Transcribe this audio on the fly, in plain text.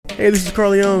Hey, this is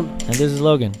Carleone. And this is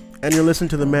Logan. And you're listening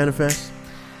to The Manifest.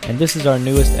 And this is our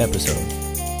newest episode.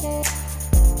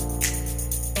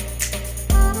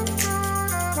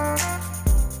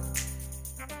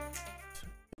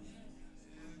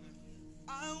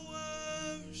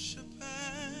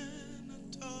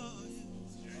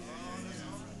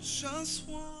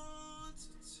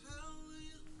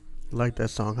 You like that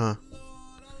song, huh?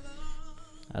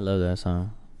 I love that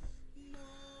song.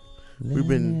 We've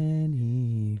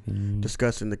been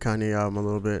discussing the Kanye album a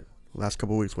little bit last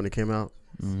couple weeks when it came out.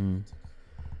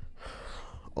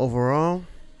 Overall,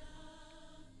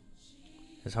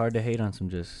 it's hard to hate on some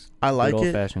just I like it.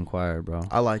 old-fashioned choir, bro.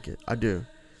 I like it. I do.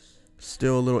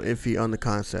 Still a little iffy on the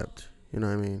concept. You know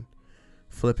what I mean?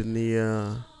 Flipping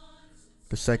the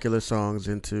secular songs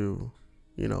into,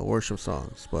 worship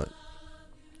songs. But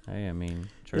hey, I mean,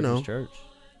 church is church.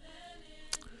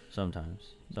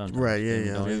 Sometimes. Right,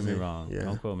 yeah. Don't get me wrong. Yeah.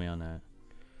 Don't quote me on that.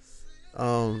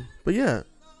 But yeah.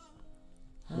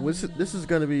 This is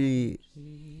gonna be.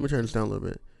 Let me turn this down a little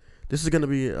bit. This is gonna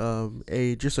be a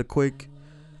quick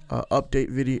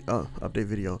update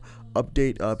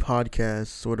podcast,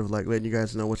 sort of like letting you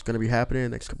guys know what's gonna be happening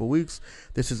in the next couple of weeks.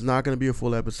 This is not gonna be a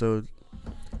full episode.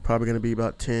 Probably gonna be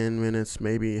about 10 minutes,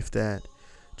 maybe if that.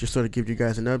 Just sort of give you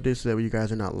guys an update so that way you guys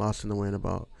are not lost in the wind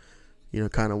about,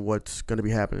 kind of what's gonna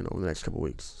be happening over the next couple of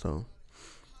weeks. So,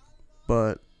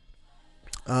 but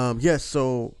yes,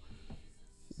 so.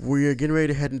 We're getting ready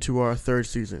to head into our third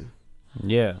season.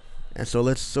 Yeah. And so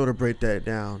let's sort of break that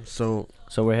down. So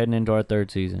we're heading into our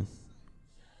third season.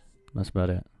 That's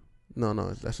about it. No,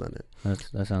 that's not it.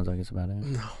 That sounds like it's about it.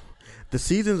 No. The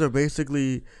seasons are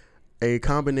basically a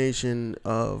combination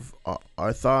of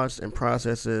our thoughts and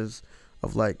processes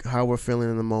of like how we're feeling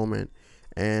in the moment.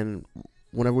 And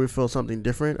whenever we feel something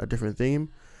different, a different theme,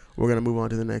 we're going to move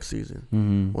on to the next season.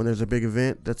 Mm-hmm. When there's a big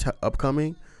event that's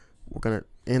upcoming, we're going to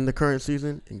end the current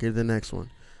season and get to the next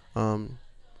one. So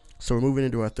we're moving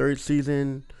into our third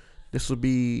season. This is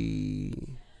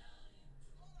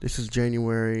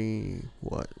January,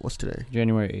 what's today?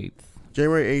 January 8th.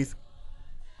 January 8th.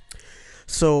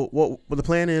 So what the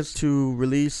plan is to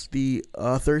release the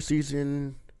third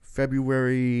season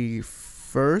February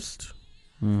 1st.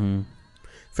 Mm-hmm.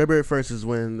 February 1st is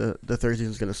when the third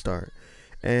season is going to start.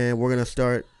 And we're going to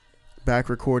start back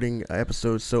recording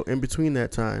episodes. So in between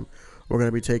that time, we're going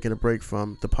to be taking a break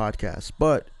from the podcast.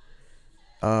 But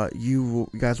you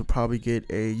guys will probably get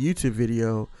a YouTube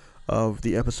video of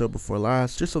the episode before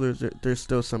last, just so there's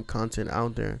still some content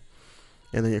out there.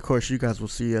 And then, of course, you guys will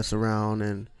see us around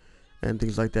and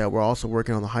things like that. We're also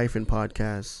working on the Hyphen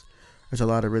podcast. There's a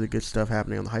lot of really good stuff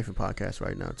happening on the Hyphen podcast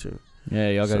right now, too. Yeah,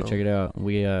 y'all got to check it out.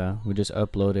 We just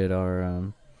uploaded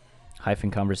our Hyphen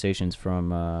conversations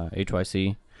from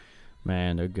HYC.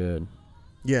 Man, they're good.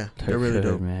 Yeah, they're really good,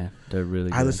 dope. Man. They're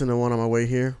really good. I listened to one on my way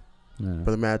here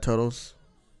for the Mad Turtles.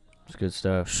 It's good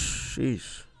stuff.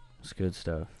 Sheesh. It's good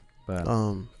stuff.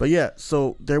 But yeah,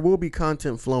 so there will be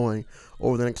content flowing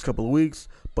over the next couple of weeks,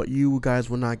 but you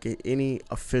guys will not get any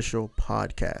official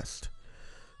podcast.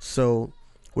 So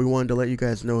we wanted to let you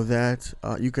guys know that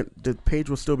the page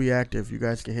will still be active. You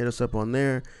guys can hit us up on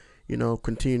there,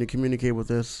 continue to communicate with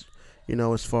us,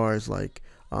 as far as like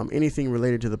anything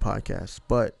related to the podcast.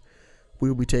 But we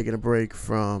will be taking a break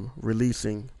from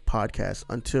releasing podcasts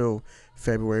until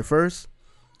February 1st.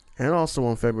 And also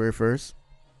on February 1st,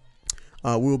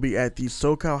 we'll be at the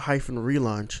SoCal Hyphen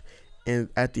relaunch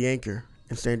at the Anchor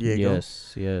in San Diego.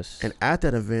 Yes. And at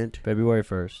that event, February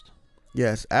 1st.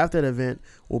 Yes, after that event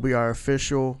will be our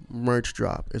official merch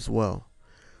drop as well.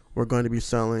 We're going to be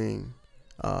selling,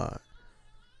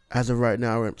 as of right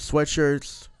now,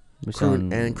 sweatshirts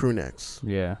and crew necks.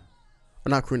 Yeah.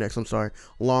 Not crew necks, I'm sorry.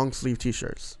 Long sleeve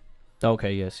t-shirts.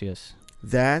 Okay, yes.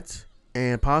 That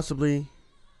and possibly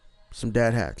some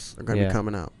dad hats are going to be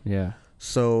coming out. Yeah.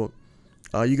 So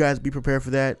you guys be prepared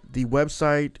for that. The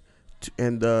website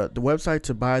the website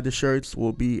to buy the shirts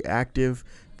will be active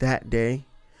that day.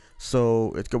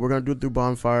 So we're going to do it through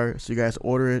Bonfire. So you guys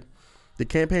order it. The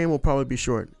campaign will probably be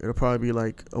short. It'll probably be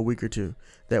like a week or two.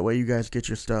 That way you guys get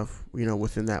your stuff,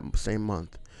 within that same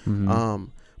month. Mm-hmm.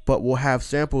 But we'll have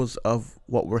samples of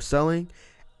what we're selling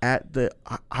at the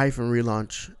Hyphen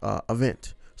relaunch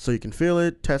event. So you can feel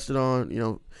it, test it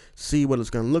on, see what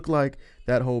it's going to look like,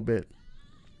 that whole bit.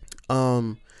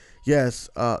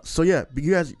 Yes. So yeah,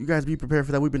 you guys be prepared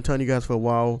for that. We've been telling you guys for a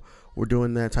while we're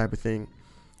doing that type of thing.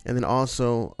 And then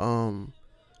also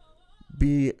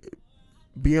be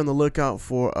on the lookout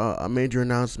for a major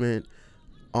announcement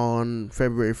on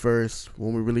February 1st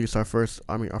when we release our first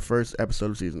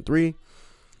episode of season 3.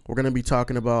 We're going to be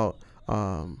talking about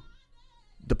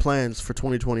the plans for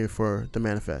 2020 for the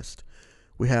Manifest.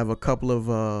 We have a couple of,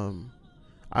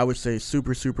 I would say,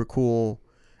 super, super cool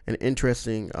and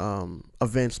interesting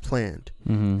events planned.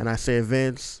 Mm-hmm. And I say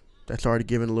events, that's already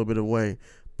given a little bit away.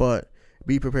 But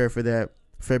be prepared for that.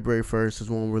 February 1st is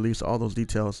when we'll release all those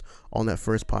details on that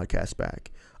first podcast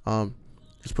back.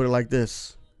 Just put it like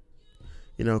this.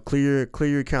 Clear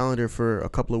your calendar for a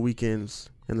couple of weekends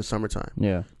in the summertime.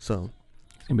 Yeah. So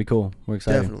it's going to be cool. We're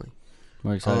excited. definitely.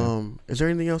 We're excited. Is there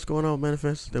anything else going on with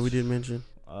Manifest that we didn't mention?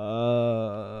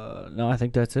 No, I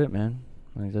think that's it, man.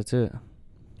 I think that's it.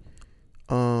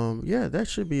 Yeah, that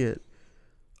should be it.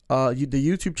 The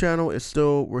YouTube channel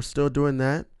we're still doing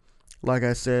that. Like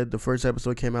I said, the first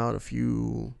episode came out a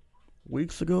few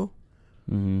weeks ago.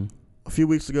 Mm-hmm.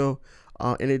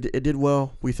 And it did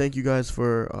well. We thank you guys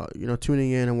for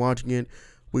tuning in and watching it.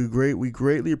 We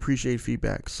greatly appreciate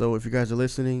feedback. So if you guys are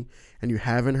listening and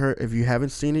if you haven't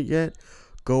seen it yet,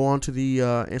 go onto the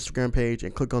Instagram page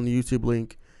and click on the YouTube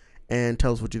link and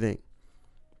tell us what you think.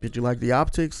 Did you like the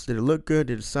optics? Did it look good?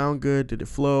 Did it sound good? Did it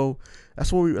flow?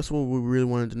 That's what we really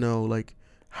wanted to know, like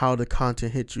how the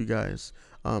content hits you guys.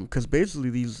 Because basically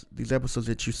these episodes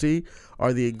that you see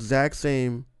are the exact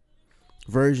same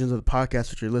versions of the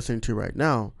podcast that you're listening to right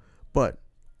now, but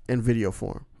in video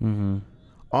form. Mm-hmm.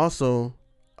 Also,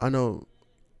 I know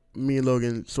me and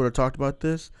Logan sort of talked about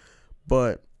this,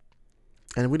 and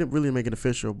we didn't really make it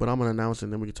official, but I'm going to announce it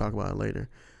and then we can talk about it later.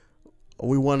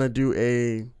 We want to do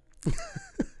a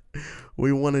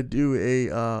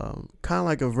kind of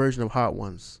like a version of Hot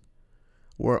Ones.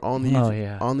 Where on the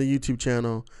YouTube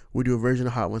channel, we do a version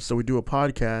of Hot Ones. So we do a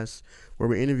podcast where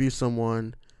we interview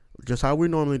someone just how we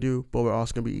normally do, but we're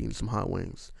also going to be eating some hot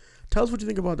wings. Tell us what you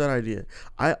think about that idea.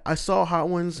 I saw Hot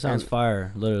Ones. Sounds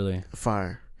fire, literally.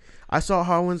 Fire. I saw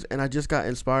Hot Ones, and I just got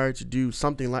inspired to do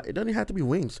something like, it doesn't have to be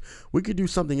wings. We could do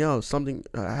something else, something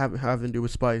having to do with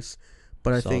spice.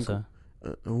 But I think,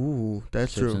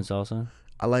 that's Chips true. and salsa.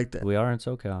 I like that. We are in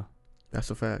SoCal. That's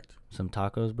a fact. Some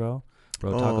tacos, bro.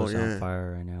 Bro, tacos on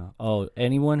fire right now. Oh,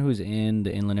 anyone who's in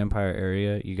the Inland Empire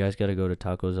area, you guys got to go to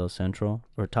Tacos El Centro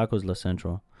or Tacos La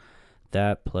Central.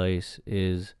 That place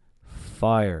is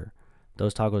fire.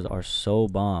 Those tacos are so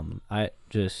bomb. I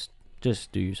just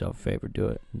do yourself a favor, do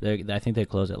it. I think they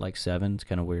close at like 7. It's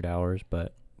kind of weird hours,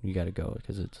 but you got to go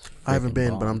because it's. I haven't been,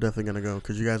 bomb. but I'm definitely gonna go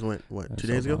because you guys went 2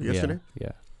 days ago, yesterday.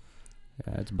 Yeah,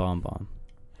 it's bomb.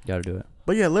 Got to do it.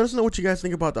 But yeah, let us know what you guys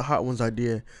think about the Hot Ones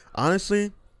idea.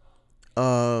 Honestly.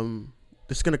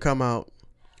 It's gonna come out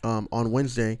on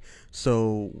Wednesday,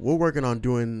 so we're working on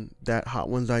doing that Hot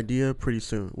Ones idea pretty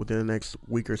soon, within the next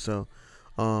week or so.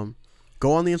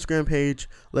 Go on the Instagram page,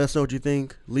 let us know what you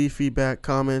think, leave feedback,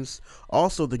 comments.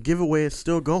 Also, the giveaway is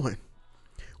still going.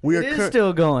 It is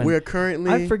still going. We are currently.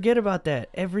 I forget about that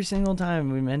every single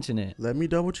time we mention it. Let me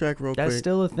double check real quick. That's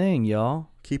still a thing, y'all.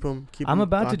 Keep them. I'm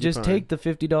about to just take the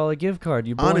 $50 gift card.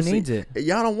 Your boy Honestly, needs it.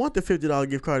 Y'all don't want the $50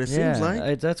 gift card. It seems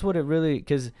like that's what it really.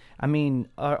 Because I mean,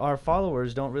 our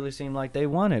followers don't really seem like they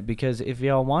want it. Because if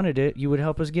y'all wanted it, you would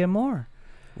help us get more.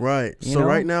 Right. You so know?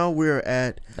 right now we're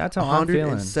at that's how I'm feeling.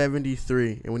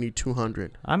 173, and we need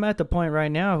 200. I'm at the point right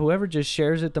now. Whoever just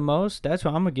shares it the most, that's who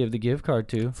I'm gonna give the gift card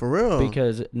to. For real.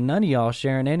 Because none of y'all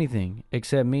sharing anything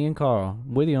except me and Carl.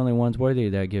 We're the only ones worthy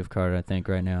of that gift card, I think,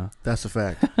 right now. That's a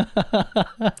fact.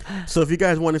 So if you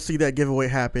guys want to see that giveaway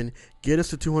happen, get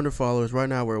us to 200 followers. Right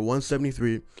now we're at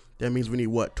 173. That means we need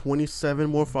what? 27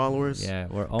 more followers. Yeah,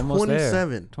 we're almost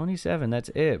there. 27. That's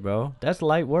it, bro. That's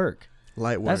light work.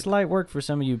 Light work. That's light work for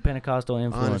some of you Pentecostal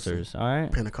influencers. Honestly, all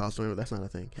right. Pentecostal. That's not a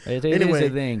thing. It anyway,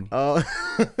 is a thing.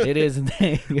 It is a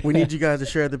thing. We need you guys to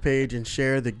share the page and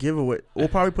share the giveaway. We'll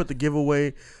probably put the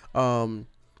giveaway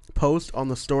post on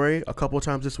the story a couple of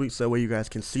times this week, so that way you guys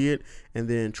can see it and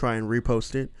then try and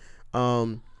repost it.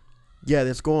 Yeah,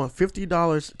 that's going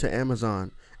 $50 to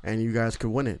Amazon, and you guys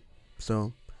could win it.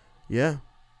 So, yeah.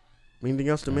 Anything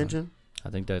else to mention?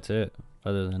 I think that's it.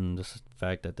 Other than the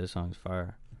fact that this song's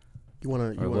fire. It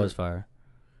was fire.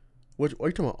 What are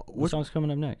you talking about? What song's coming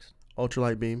up next?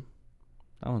 Ultralight Beam.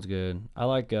 That one's good. I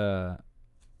like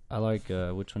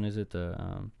which one is it?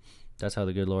 That's How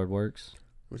the Good Lord Works.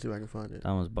 Let me see if I can find it.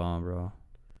 That one's bomb, bro.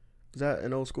 Is that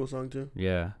an old school song too?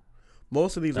 Yeah.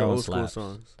 Most of these are old school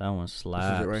songs. That one slaps.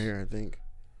 This is it right here, I think.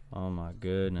 Oh my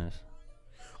goodness.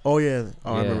 Oh yeah.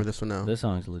 I remember this one now. This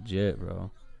song's legit,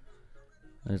 bro.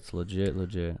 It's legit.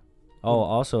 Oh,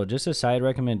 also, just a side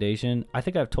recommendation. I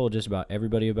think I've told just about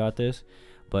everybody about this,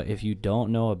 but if you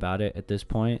don't know about it at this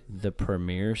point, the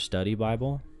Premier Study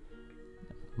Bible,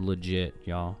 legit,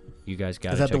 y'all. You guys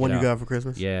got to check it out. Is that the one you got for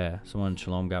Christmas? Yeah, someone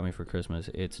Shalom got me for Christmas.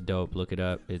 It's dope. Look it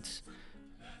up. It's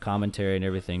commentary and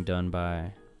everything done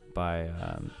by by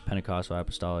Pentecostal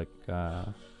apostolic,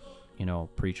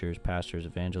 preachers, pastors,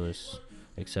 evangelists,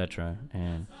 etc.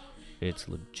 And it's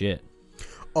legit.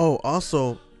 Oh,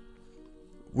 also,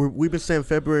 we've been saying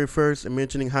February 1st and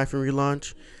mentioning Hyphen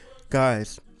relaunch.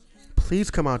 Guys,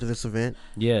 please come out to this event.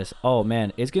 Yes. Oh,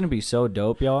 man. It's going to be so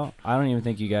dope, y'all. I don't even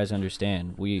think you guys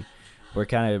understand. We're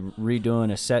kind of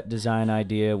redoing a set design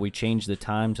idea. We changed the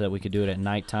time so that we could do it at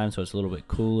nighttime so it's a little bit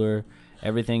cooler.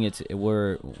 Everything, it's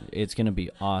going to be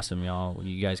awesome, y'all.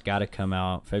 You guys got to come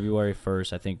out February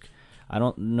 1st. I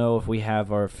don't know if we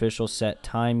have our official set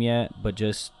time yet, but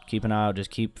just keep an eye out. Just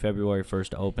keep February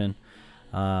 1st open,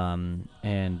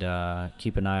 and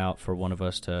keep an eye out for one of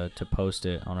us to post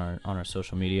it on our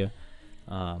social media.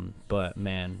 But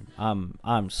man,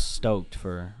 I'm stoked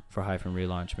for Hyphen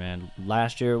relaunch, man.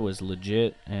 Last year was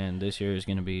legit, and this year is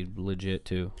gonna be legit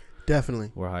too.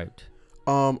 Definitely, we're hyped.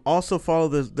 Also follow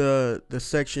the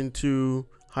Section 2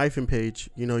 Hyphen page.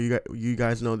 You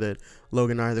guys know that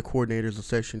Logan and I are the coordinators of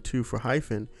Section 2 for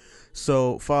Hyphen.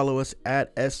 So follow us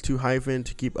at S2 Hyphen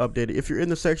to keep updated. If you're in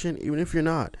the section, even if you're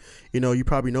not, you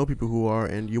probably know people who are,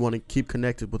 and you want to keep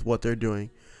connected with what they're doing.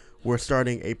 We're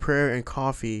starting a prayer and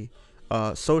coffee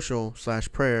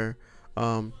social/prayer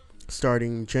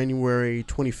starting January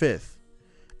 25th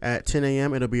at 10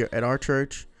 a.m. It'll be at our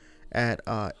church at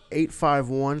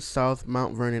 851 South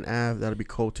Mount Vernon Ave. That'll be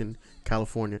Colton,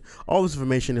 California. All this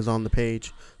information is on the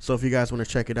page, so if you guys want to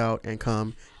check it out and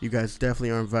come, you guys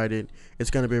definitely are invited. It's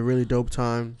going to be a really dope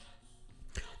time.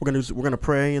 We're gonna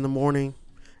pray in the morning,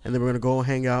 and then we're gonna go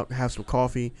hang out, have some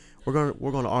coffee. We're going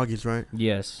to Augie's, right?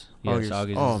 Yes, Augie's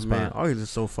oh is man, Augie's is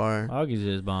so fire. Augie's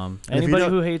is bomb. And anybody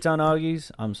who hates on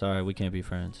Augie's, I'm sorry, we can't be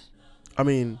friends. I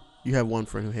mean, you have one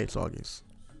friend who hates Augie's.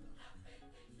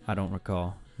 I don't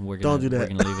recall. Don't do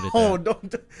that. We're gonna leave it at that. Oh,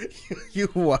 don't. You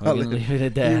wild. We're gonna leave it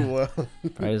at that. You wild.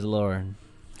 Praise the Lord.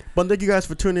 But thank you guys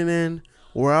for tuning in.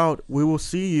 We're out. We will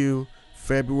see you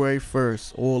February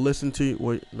 1st. Or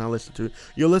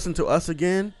you'll listen to us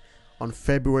again on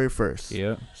February 1st.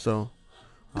 Yeah. So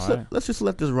let's just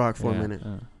let this rock for a minute.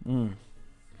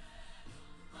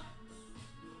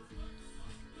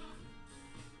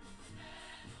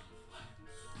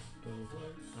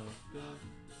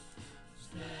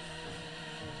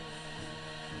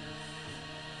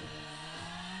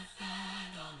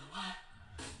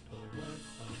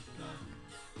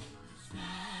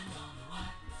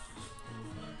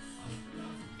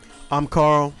 I'm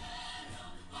Carl.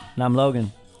 And I'm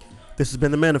Logan. This has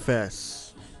been The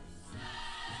Manifest.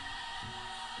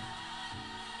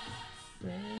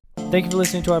 Thank you for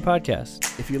listening to our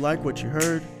podcast. If you like what you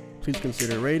heard, please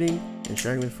consider rating and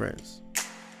sharing with friends.